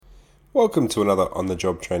Welcome to another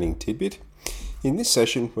on-the-job training tidbit. In this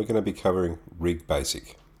session, we're going to be covering Rig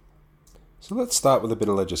Basic. So let's start with a bit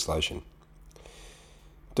of legislation.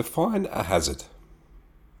 Define a hazard.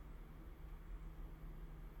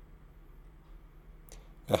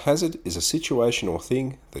 A hazard is a situation or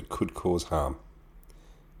thing that could cause harm.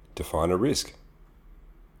 Define a risk.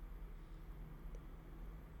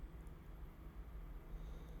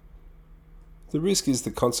 The risk is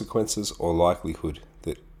the consequences or likelihood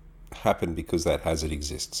that happen because that hazard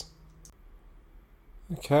exists.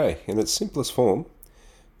 Okay, in its simplest form,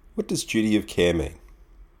 what does duty of care mean?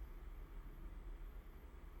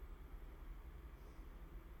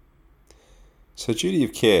 So duty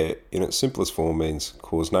of care in its simplest form means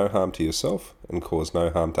cause no harm to yourself and cause no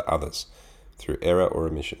harm to others through error or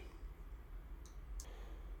omission.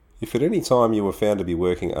 If at any time you were found to be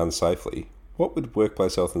working unsafely, what would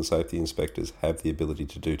workplace health and safety inspectors have the ability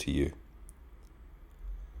to do to you?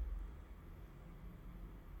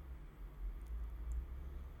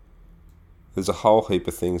 There's a whole heap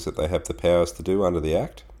of things that they have the powers to do under the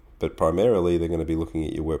Act, but primarily they're going to be looking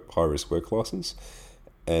at your high-risk work licence,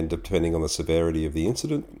 and depending on the severity of the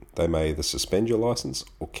incident, they may either suspend your licence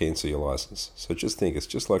or cancel your licence. So just think, it's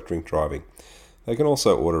just like drink driving. They can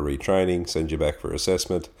also order retraining, send you back for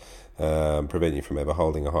assessment, prevent you from ever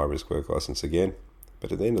holding a high-risk work licence again.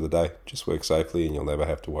 But at the end of the day, just work safely and you'll never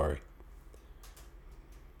have to worry.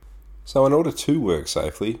 So in order to work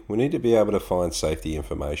safely, we need to be able to find safety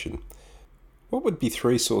information. What would be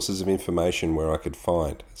 3 sources of information where I could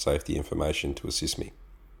find safety information to assist me?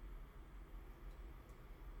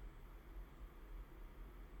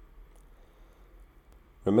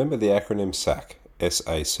 Remember the acronym SAC,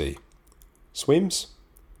 S-A-C. SWIMS,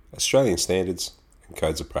 Australian Standards, and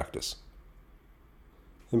Codes of Practice.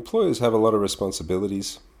 Employers have a lot of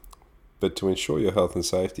responsibilities, but to ensure your health and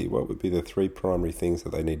safety, what would be the 3 primary things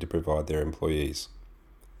that they need to provide their employees?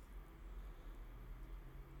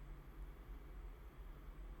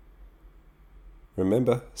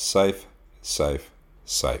 Remember, safe, safe,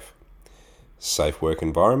 safe. Safe work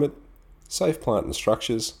environment, safe plant and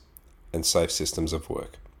structures, and safe systems of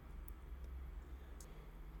work.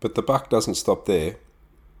 But the buck doesn't stop there.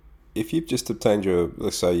 If you've just obtained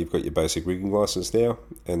let's say you've got your basic rigging license now,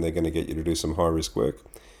 and they're going to get you to do some high-risk work,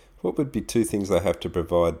 what would be 2 things they have to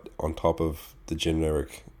provide on top of the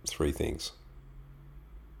generic 3 things?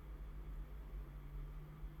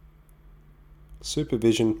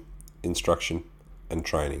 Supervision, instruction, and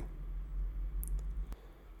training.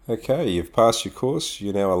 Okay, you've passed your course,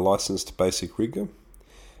 you're now a licensed basic rigger.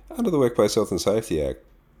 Under the Workplace Health and Safety Act,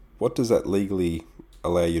 what does that legally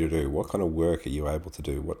allow you to do? What kind of work are you able to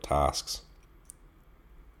do? What tasks?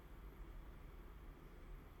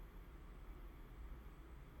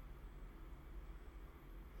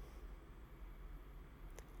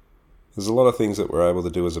 There's a lot of things that we're able to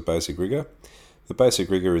do as a basic rigger. The basic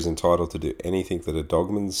rigger is entitled to do anything that a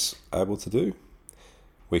dogman's able to do.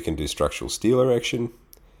 We can do structural steel erection,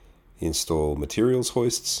 install materials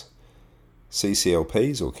hoists,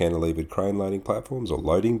 CCLPs or cantilevered crane loading platforms, or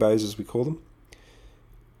loading bays as we call them,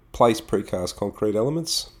 place precast concrete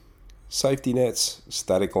elements, safety nets,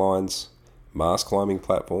 static lines, mast climbing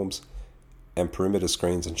platforms, and perimeter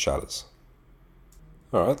screens and shutters.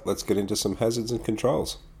 Alright, let's get into some hazards and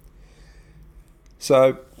controls.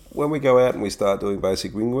 So, when we go out and we start doing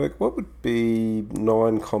basic ring work, what would be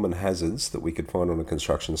 9 common hazards that we could find on a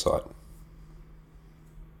construction site?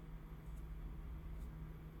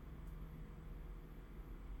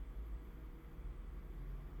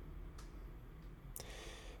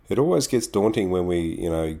 It always gets daunting when we,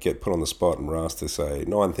 get put on the spot and we're asked to say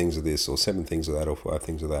 9 things of this, or 7 things of that, or 5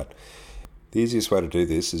 things of that. The easiest way to do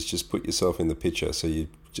this is just put yourself in the picture. So you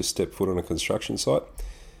just step foot on a construction site,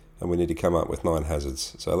 and we need to come up with 9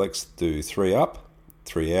 hazards. So let's do 3 up,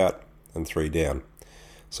 3 out, and 3 down.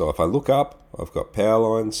 So if I look up, I've got power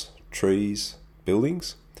lines, trees,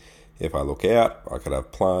 buildings. If I look out, I could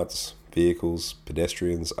have plants, vehicles,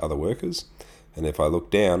 pedestrians, other workers. And if I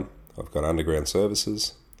look down, I've got underground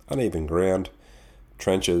services, uneven ground,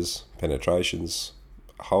 trenches, penetrations,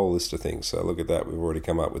 a whole list of things. So look at that, we've already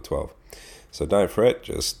come up with 12. So don't fret,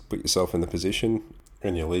 just put yourself in the position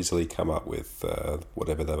and you'll easily come up with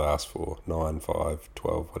whatever they've asked for, 9, 5,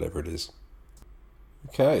 12, whatever it is.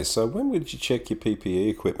 Okay, so when would you check your PPE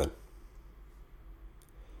equipment?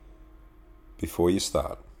 Before you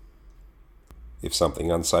start. If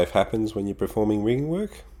something unsafe happens when you're performing rigging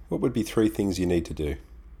work, what would be 3 things you need to do?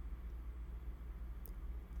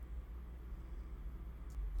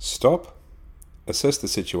 Stop, assess the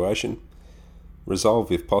situation,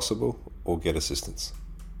 resolve if possible, or get assistance.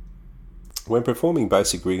 When performing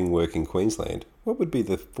basic rigging work in Queensland, What would be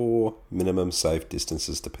the 4 minimum safe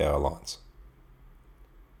distances to power lines?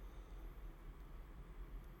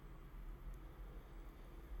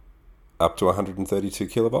 Up to 132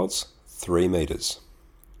 kilovolts, 3 metres.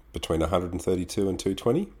 Between 132 and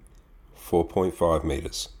 220, 4.5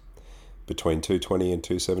 metres. Between 220 and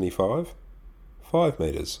 275, 5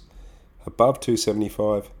 metres. Above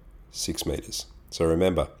 275, 6 metres. So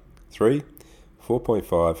remember, 3,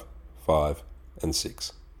 4.5, 5 and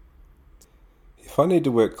 6. If I need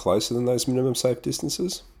to work closer than those minimum safe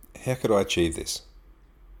distances, how could I achieve this?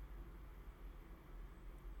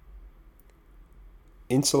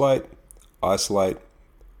 Insulate, isolate,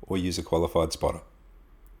 or use a qualified spotter.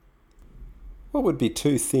 What would be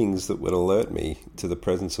 2 things that would alert me to the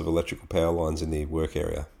presence of electrical power lines in the work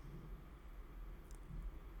area?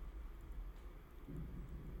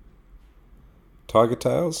 Tiger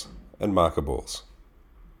tails and marker balls.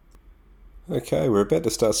 Okay, we're about to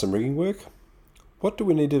start some rigging work. What do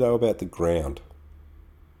we need to know about the ground?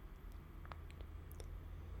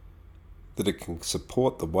 That it can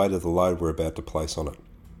support the weight of the load we're about to place on it.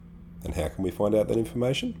 And how can we find out that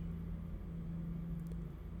information?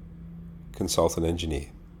 Consult an engineer.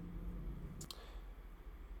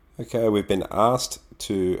 Okay, we've been asked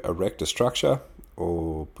to erect a structure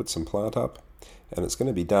or put some plant up, and it's going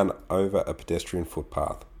to be done over a pedestrian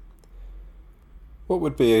footpath. What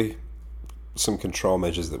would be some control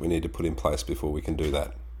measures that we need to put in place before we can do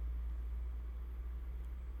that?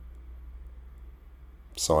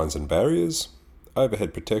 Signs and barriers,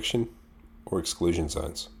 overhead protection, or exclusion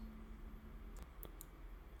zones.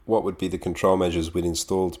 What would be the control measures we'd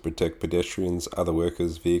install to protect pedestrians, other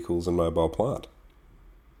workers, vehicles and mobile plant?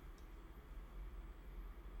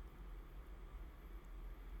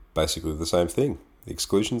 Basically the same thing.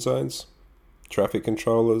 Exclusion zones, traffic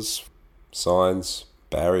controllers, signs,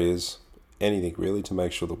 barriers, anything really to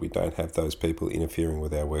make sure that we don't have those people interfering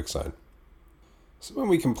with our work zone. So when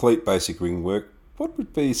we complete basic rigging work, what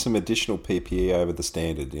would be some additional PPE over the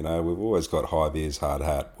standard? You know, we've always got high vis, hard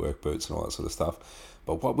hat, work boots and all that sort of stuff.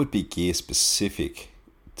 But what would be gear specific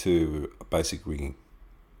to basic rigging?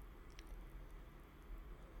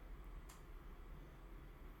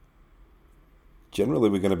 Generally,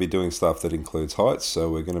 we're going to be doing stuff that includes heights, so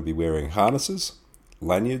we're going to be wearing harnesses,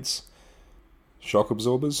 lanyards, shock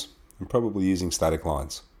absorbers, and probably using static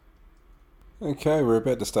lines. Okay, we're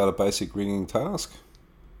about to start a basic rigging task.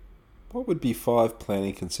 What would be 5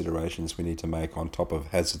 planning considerations we need to make on top of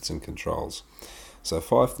hazards and controls? So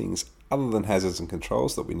 5 things other than hazards and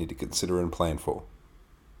controls that we need to consider and plan for.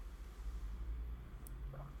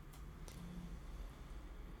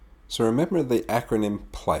 So remember the acronym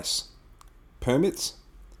PLACE. Permits,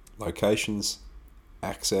 locations,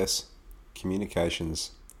 access,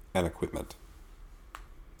 communications, and equipment.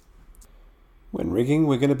 When rigging,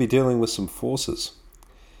 we're going to be dealing with some forces.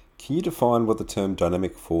 Can you define what the term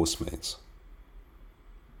dynamic force means?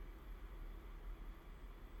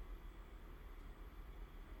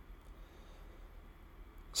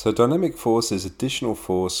 So dynamic force is additional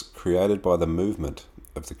force created by the movement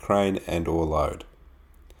of the crane and or load.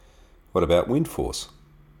 What about wind force?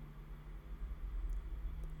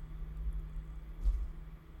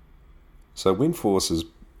 So wind force is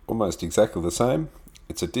almost exactly the same.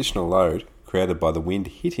 It's additional load created by the wind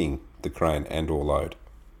hitting the crane and or load.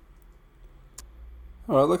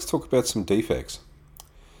 Alright, let's talk about some defects.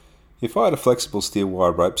 If I had a flexible steel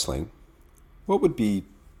wire rope sling, what would be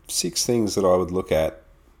 6 things that I would look at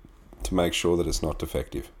to make sure that it's not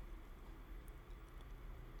defective?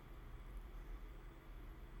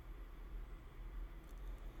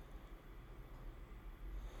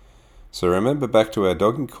 So remember back to our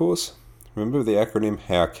dogging course, remember the acronym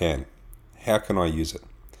HOW-CAN. How can I use it?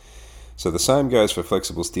 So the same goes for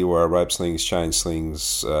flexible steel wire rope slings, chain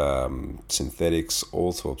slings, synthetics,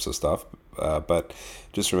 all sorts of stuff. But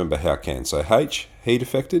just remember HOW-CAN. So H, heat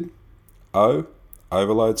affected. O,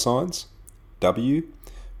 overload signs. W,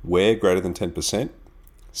 wear greater than 10%.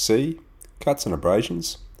 C, cuts and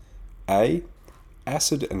abrasions. A,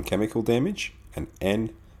 acid and chemical damage. And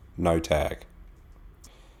N, no tag.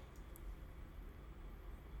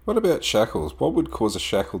 What about shackles? What would cause a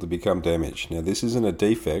shackle to become damaged? Now this isn't a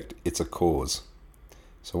defect, it's a cause.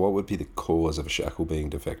 So what would be the cause of a shackle being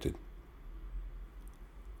defected?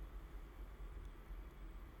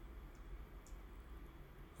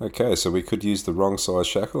 Okay, so we could use the wrong size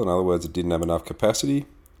shackle. In other words, it didn't have enough capacity.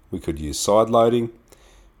 We could use side loading.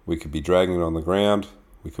 We could be dragging it on the ground.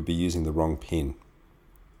 We could be using the wrong pin.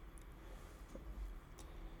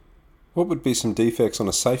 What would be some defects on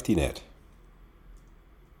a safety net?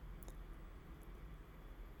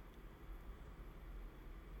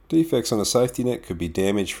 Defects on a safety net could be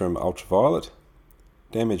damage from ultraviolet,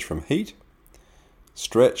 damage from heat,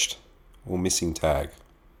 stretched, or missing tag.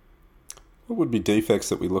 What would be defects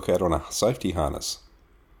that we look at on a safety harness?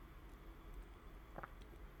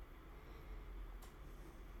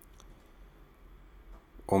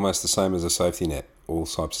 Almost the same as a safety net. All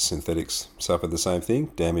types of synthetics suffer the same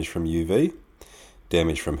thing: damage from UV,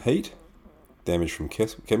 damage from heat, damage from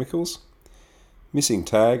chemicals, missing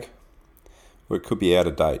tag, or it could be out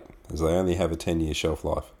of date as they only have a 10-year shelf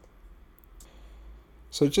life.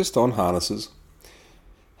 So just on harnesses.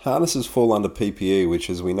 Harnesses fall under PPE, which,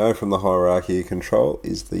 as we know from the hierarchy of control,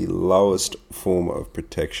 is the lowest form of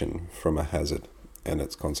protection from a hazard and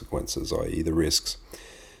its consequences, i.e. the risks.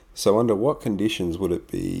 So under what conditions would it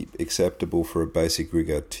be acceptable for a basic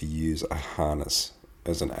rigger to use a harness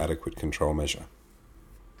as an adequate control measure?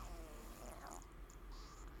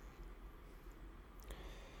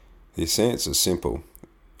 The answer is simple.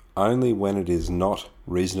 Only when it is not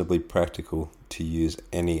reasonably practical to use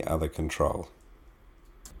any other control.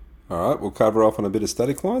 Alright, we'll cover off on a bit of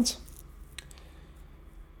static lines.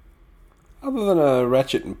 Other than a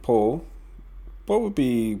ratchet and pawl, what would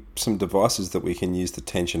be some devices that we can use to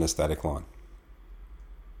tension a static line?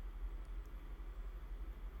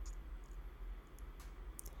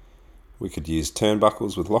 We could use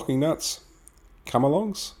turnbuckles with locking nuts,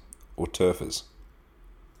 come-alongs, or turfers.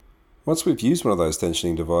 Once we've used one of those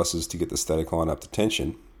tensioning devices to get the static line up to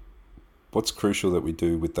tension, what's crucial that we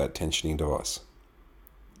do with that tensioning device?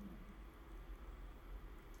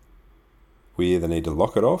 We either need to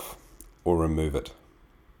lock it off or remove it.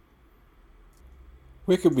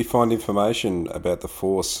 Where could we find information about the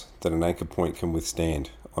force that an anchor point can withstand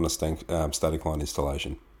on a static line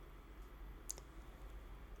installation?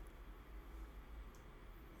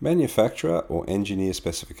 Manufacturer or engineer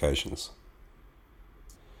specifications.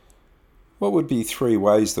 What would be 3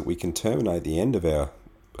 ways that we can terminate the end of our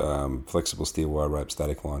flexible steel wire rope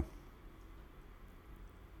static line?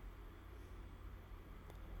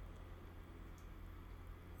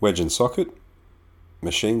 Wedge and socket,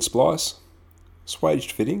 machine splice,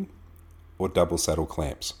 swaged fitting, or double saddle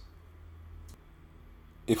clamps.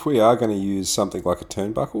 If we are going to use something like a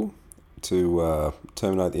turnbuckle to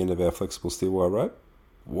terminate the end of our flexible steel wire rope,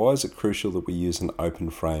 why is it crucial that we use an open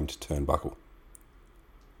framed turnbuckle?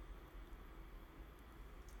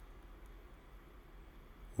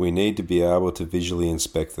 We need to be able to visually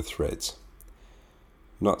inspect the threads.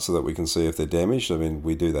 Not so that we can see if they're damaged, I mean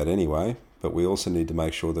we do that anyway, but we also need to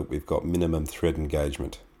make sure that we've got minimum thread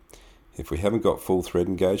engagement. If we haven't got full thread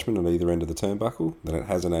engagement on either end of the turnbuckle, then it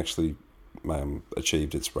hasn't actually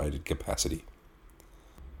achieved its rated capacity.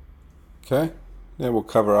 Okay, now we'll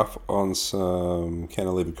cover up on some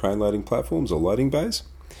cantilevered crane loading platforms or loading bays.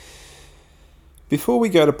 Before we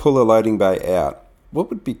go to pull a loading bay out, what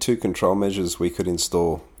would be 2 control measures we could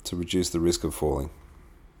install to reduce the risk of falling?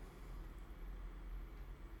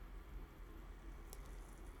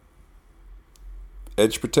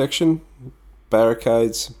 Edge protection,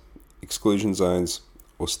 barricades, exclusion zones,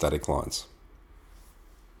 or static lines.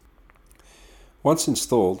 Once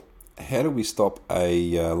installed, how do we stop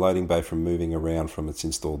a loading bay from moving around from its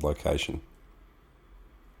installed location?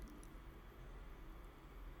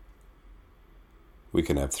 We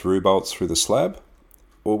can have through bolts through the slab,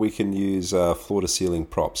 or we can use floor-to-ceiling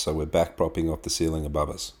props, so we're back propping off the ceiling above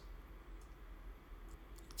us.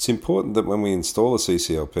 It's important that when we install a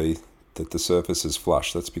CCLP that the surface is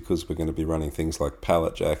flush. That's because we're going to be running things like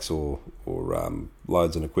pallet jacks or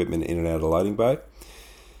loads and equipment in and out of the loading bay.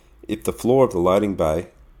 If the floor of the loading bay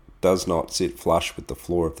does not sit flush with the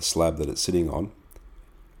floor of the slab that it's sitting on,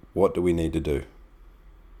 what do we need to do?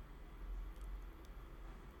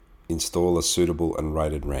 Install a suitable and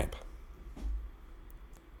rated ramp.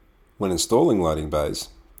 When installing loading bays,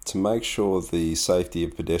 to make sure the safety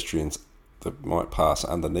of pedestrians that might pass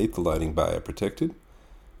underneath the loading bay are protected,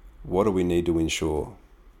 what do we need to ensure?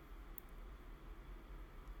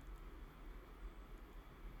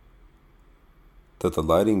 That the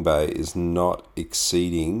loading bay is not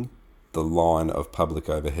exceeding the line of public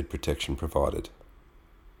overhead protection provided.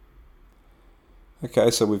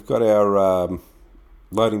 Okay, so we've got our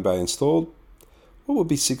loading bay installed. What would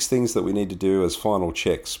be 6 things that we need to do as final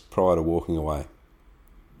checks prior to walking away?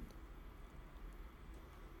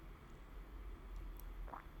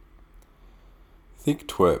 Think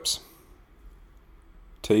TWERPs.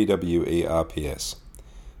 TWERPS.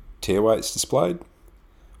 Tear weights displayed.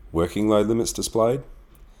 Working load limits displayed.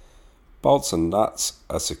 Bolts and nuts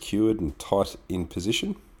are secured and tight in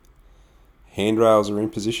position. Handrails are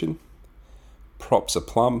in position. Props are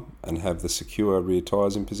plumb and have the secure rear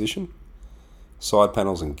tyres in position. Side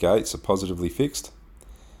panels and gates are positively fixed.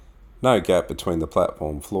 No gap between the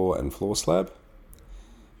platform floor and floor slab.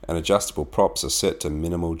 and adjustable props are set to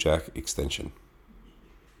minimal jack extension.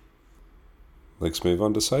 Let's move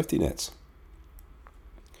on to safety nets.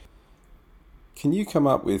 Can you come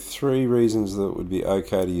up with 3 reasons that it would be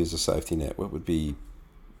okay to use a safety net? What would be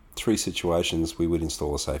 3 situations we would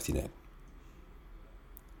install a safety net?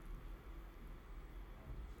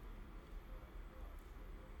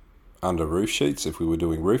 Under roof sheets if we were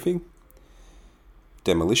doing roofing,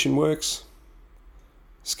 demolition works,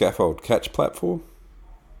 scaffold catch platform,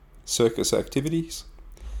 circus activities,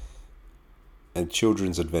 and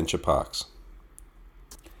children's adventure parks.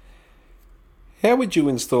 How would you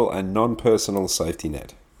install a non-personal safety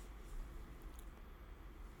net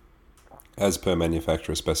as per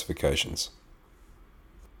manufacturer specifications?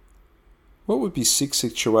 What would be 6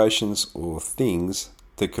 situations or things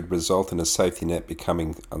that could result in a safety net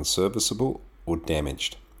becoming unserviceable or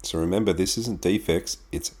damaged? So remember, this isn't defects,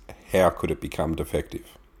 it's how could it become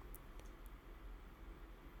defective.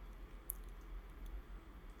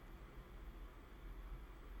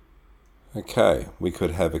 Okay, we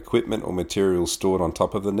could have equipment or materials stored on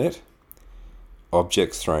top of the net,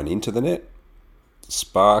 objects thrown into the net,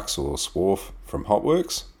 sparks or swarf from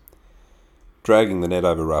hotworks, dragging the net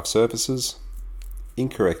over rough surfaces,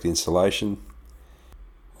 incorrect installation,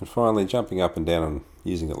 and finally jumping up and down and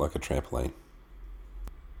using it like a trampoline.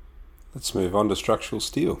 Let's move on to structural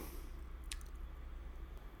steel.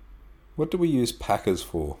 What do we use packers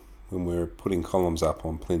for when we're putting columns up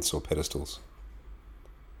on plinths or pedestals?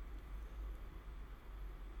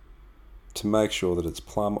 To make sure that it's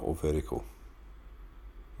plumb or vertical.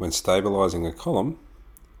 When stabilising a column,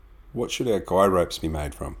 what should our guy ropes be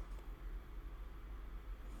made from?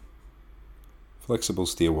 Flexible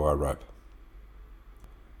steel wire rope.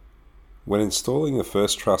 When installing the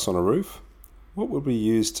first truss on a roof, what would we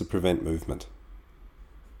use to prevent movement?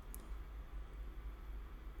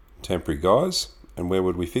 Temporary guys, and where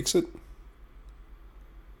would we fix it?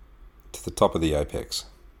 To the top of the apex.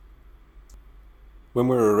 When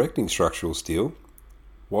we're erecting structural steel,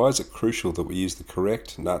 why is it crucial that we use the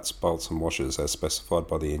correct nuts, bolts and washers as specified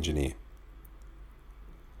by the engineer?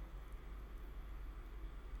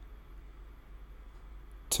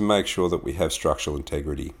 To make sure that we have structural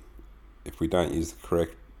integrity. If we don't use the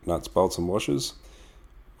correct nuts, bolts and washers,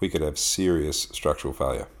 we could have serious structural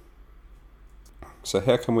failure. So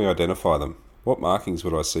how can we identify them? What markings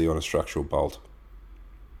would I see on a structural bolt?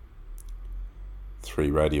 3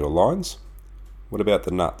 radial lines. What about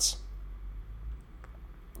the nuts?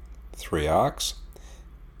 3 arcs.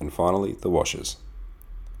 And finally, the washers.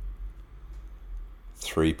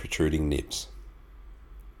 3 protruding nibs.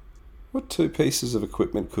 What 2 pieces of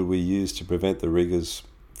equipment could we use to prevent the riggers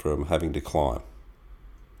from having to climb?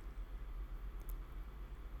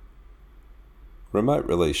 Remote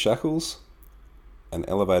release shackles and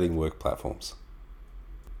elevating work platforms.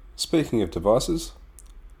 Speaking of devices,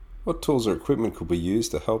 what tools or equipment could we use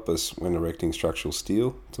to help us when erecting structural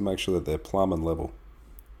steel to make sure that they're plumb and level?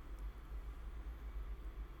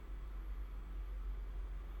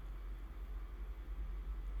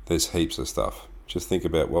 There's heaps of stuff. Just think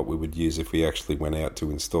about what we would use if we actually went out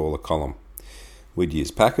to install a column. We'd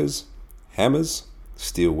use packers, hammers,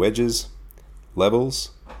 steel wedges,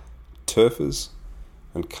 levels, turfers,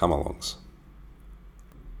 and come-alongs.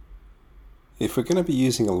 If we're going to be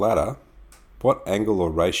using a ladder, what angle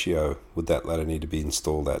or ratio would that ladder need to be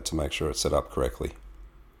installed at to make sure it's set up correctly?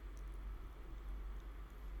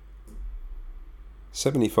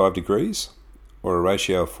 75 degrees or a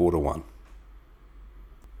ratio of 4:1?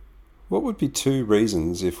 What would be 2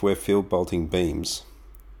 reasons if we're field bolting beams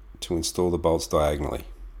to install the bolts diagonally?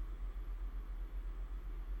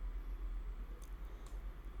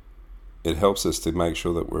 It helps us to make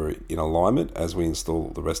sure that we're in alignment as we install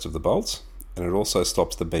the rest of the bolts, and it also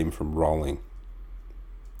stops the beam from rolling.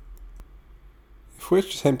 If we're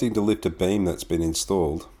attempting to lift a beam that's been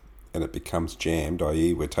installed and it becomes jammed,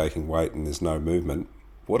 i.e. we're taking weight and there's no movement,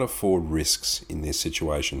 what are 4 risks in this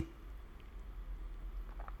situation?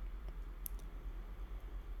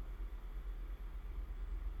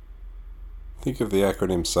 Think of the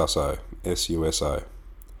acronym SUSO, S-U-S-O.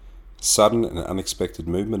 Sudden and unexpected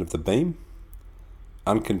movement of the beam,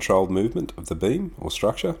 uncontrolled movement of the beam or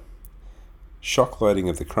structure, shock loading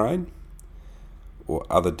of the crane, or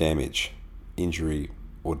other damage, injury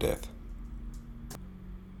or death.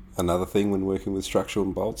 Another thing when working with structural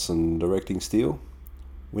bolts and erecting steel,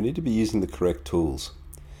 we need to be using the correct tools.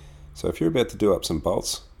 So if you're about to do up some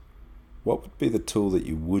bolts, what would be the tool that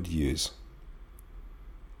you would use?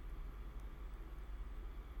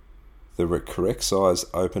 The correct size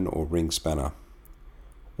open or ring spanner.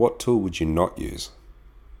 What tool would you not use?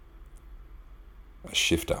 A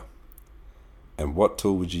shifter. And what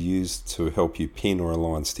tool would you use to help you pin or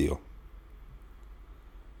align steel?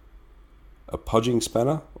 A podging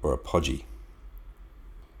spanner or a podgy?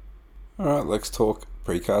 Alright, let's talk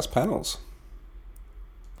precast panels.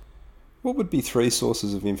 What would be 3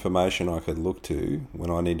 sources of information I could look to when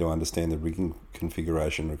I need to understand the rigging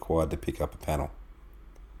configuration required to pick up a panel?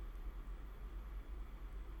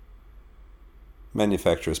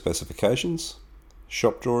 Manufacturer specifications,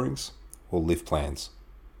 shop drawings, or lift plans.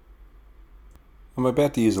 I'm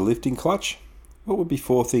about to use a lifting clutch. What would be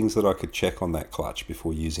 4 things that I could check on that clutch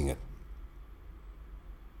before using it?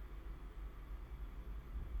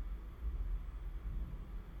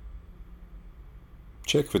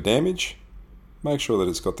 Check for damage. Make sure that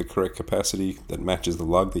it's got the correct capacity that matches the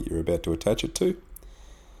lug that you're about to attach it to.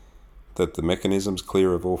 That the mechanism's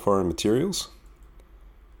clear of all foreign materials.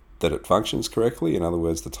 That it functions correctly, in other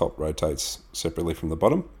words, the top rotates separately from the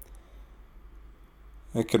bottom.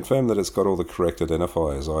 And confirm that it's got all the correct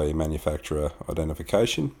identifiers, i.e. manufacturer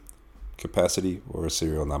identification, capacity, or a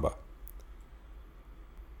serial number.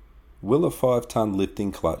 Will a 5-ton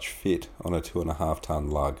lifting clutch fit on a 2.5-ton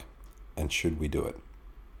lug? And should we do it?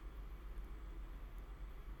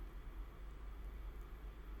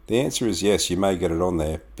 The answer is yes, you may get it on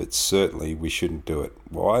there, but certainly we shouldn't do it.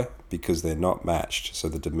 Why? Because they're not matched, so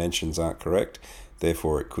the dimensions aren't correct.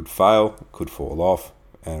 Therefore, it could fail, could fall off,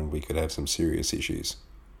 and we could have some serious issues.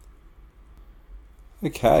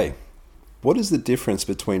 Okay, what is the difference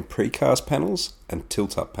between precast panels and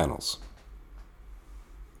tilt-up panels?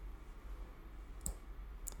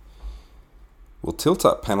 Well,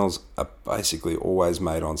 tilt-up panels are basically always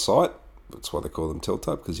made on site. That's why they call them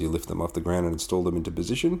tilt-up, because you lift them off the ground and install them into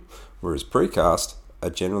position, whereas precast are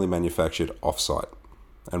generally manufactured off-site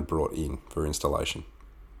and brought in for installation.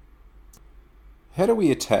 How do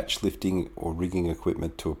we attach lifting or rigging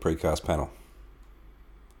equipment to a precast panel?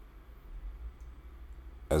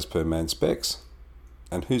 As per MAN specs,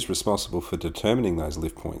 and who's responsible for determining those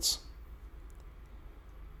lift points?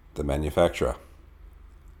 The manufacturer.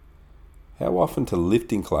 How often do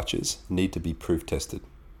lifting clutches need to be proof tested?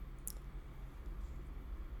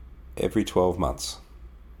 Every 12 months.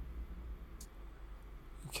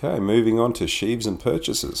 Okay, moving on to sheaves and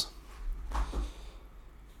purchases.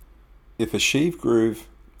 If a sheave groove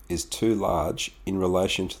is too large in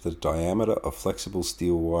relation to the diameter of flexible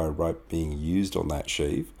steel wire rope being used on that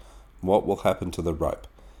sheave, what will happen to the rope?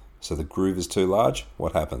 So the groove is too large,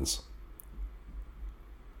 what happens?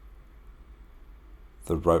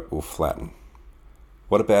 The rope will flatten.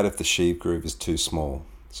 What about if the sheave groove is too small?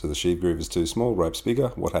 So the sheave groove is too small, rope's bigger,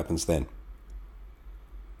 what happens then?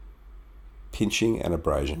 Pinching and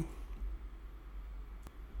abrasion.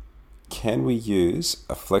 Can we use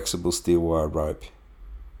a flexible steel wire rope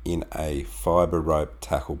in a fibre rope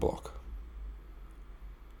tackle block?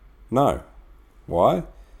 No. Why?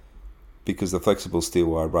 Because the flexible steel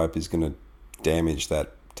wire rope is going to damage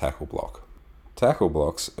that tackle block. Tackle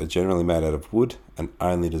blocks are generally made out of wood and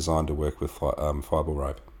only designed to work with fibre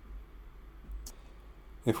rope.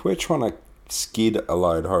 If we're trying to skid a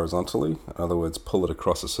load horizontally, in other words pull it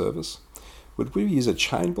across a surface, would we use a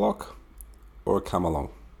chain block or a come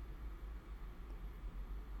along?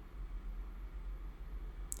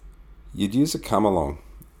 You'd use a come along.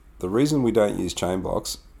 The reason we don't use chain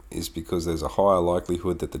blocks is because there's a higher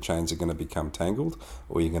likelihood that the chains are going to become tangled,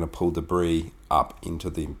 or you're going to pull debris up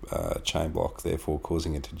into the chain block, therefore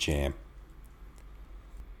causing it to jam.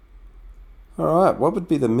 Alright, what would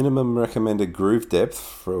be the minimum recommended groove depth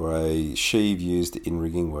for a sheave used in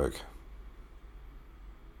rigging work?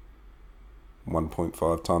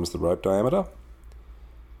 1.5 times the rope diameter.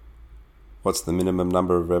 What's the minimum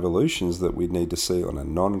number of revolutions that we'd need to see on a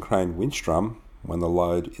non-crane winch drum when the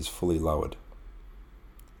load is fully lowered?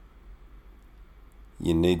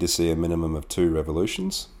 You need to see a minimum of 2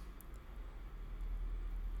 revolutions.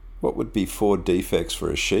 What would be 4 defects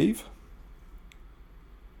for a sheave?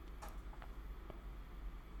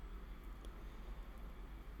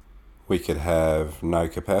 We could have no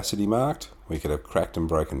capacity marked, we could have cracked and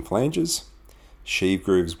broken flanges, sheave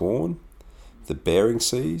grooves worn, the bearing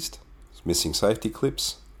seized, missing safety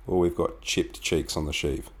clips, or we've got chipped cheeks on the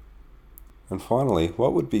sheave. And finally,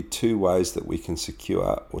 what would be 2 ways that we can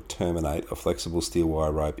secure or terminate a flexible steel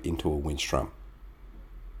wire rope into a winch drum?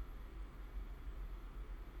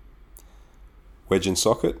 Wedge and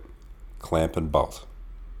socket, clamp and bolt.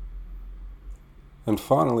 And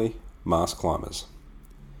finally, mast climbers.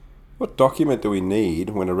 What document do we need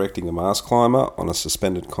when erecting a mast climber on a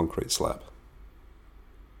suspended concrete slab?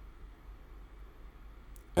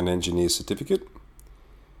 An engineer's certificate.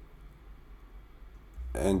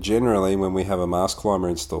 And generally, when we have a mast climber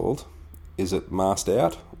installed, Is it mast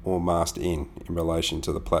out or mast in relation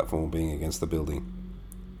to the platform being against the building?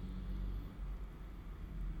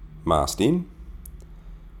 Mast in.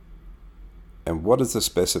 And what is the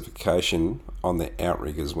specification on the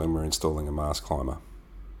outriggers when we're installing a mast climber?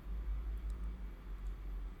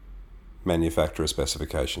 Manufacturer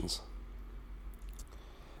specifications.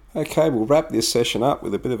 Okay, we'll wrap this session up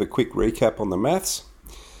with a bit of a quick recap on the maths.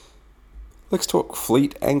 Let's talk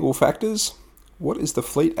fleet angle factors. What is the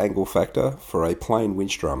fleet angle factor for a plain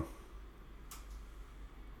winch drum?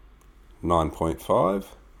 9.5.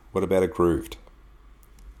 What about a grooved?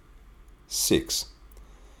 6.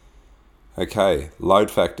 Okay, load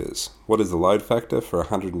factors. What is the load factor for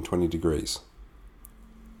 120 degrees?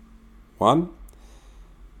 1.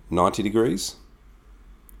 90 degrees.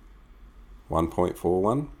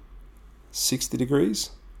 1.41. 60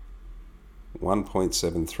 degrees.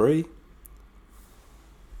 1.73.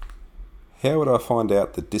 How would I find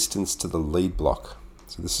out the distance to the lead block?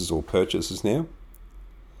 So this is all purchases now.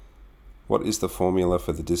 What is the formula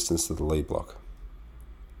for the distance to the lead block?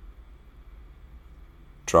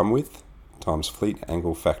 Drum width times fleet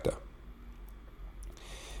angle factor.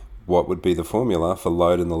 What would be the formula for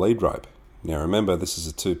load in the lead rope? Now remember, this is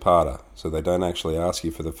a two-parter, so they don't actually ask you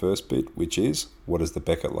for the first bit, which is, what is the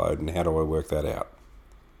Beckett load and how do I work that out?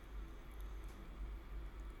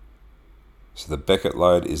 So the Beckett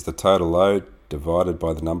load is the total load divided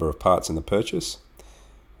by the number of parts in the purchase.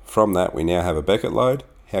 From that, we now have a Beckett load.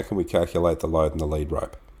 How can we calculate the load in the lead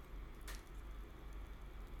rope?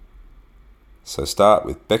 So start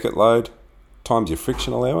with Beckett load times your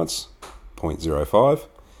friction allowance, 0.05,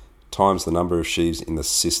 times the number of sheaves in the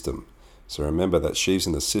system. So remember that sheaves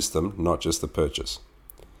in the system, not just the purchase.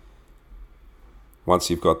 Once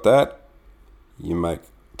you've got that, you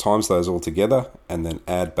times those all together and then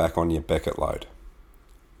add back on your Beckett load.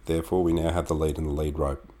 Therefore, we now have the lead in the lead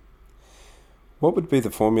rope. What would be the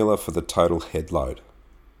formula for the total head load?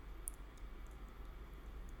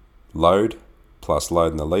 Load plus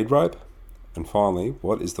load in the lead rope. And finally,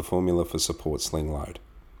 what is the formula for support sling load?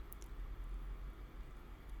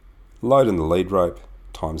 Load in the lead rope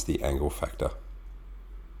times the angle factor.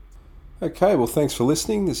 Okay, well thanks for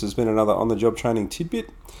listening. This has been another on-the-job training tidbit.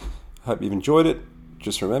 I hope you've enjoyed it.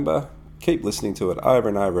 Just remember, keep listening to it over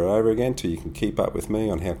and over and over again till you can keep up with me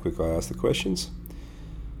on how quick I ask the questions.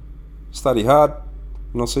 Study hard,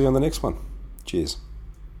 and I'll see you on the next one. Cheers.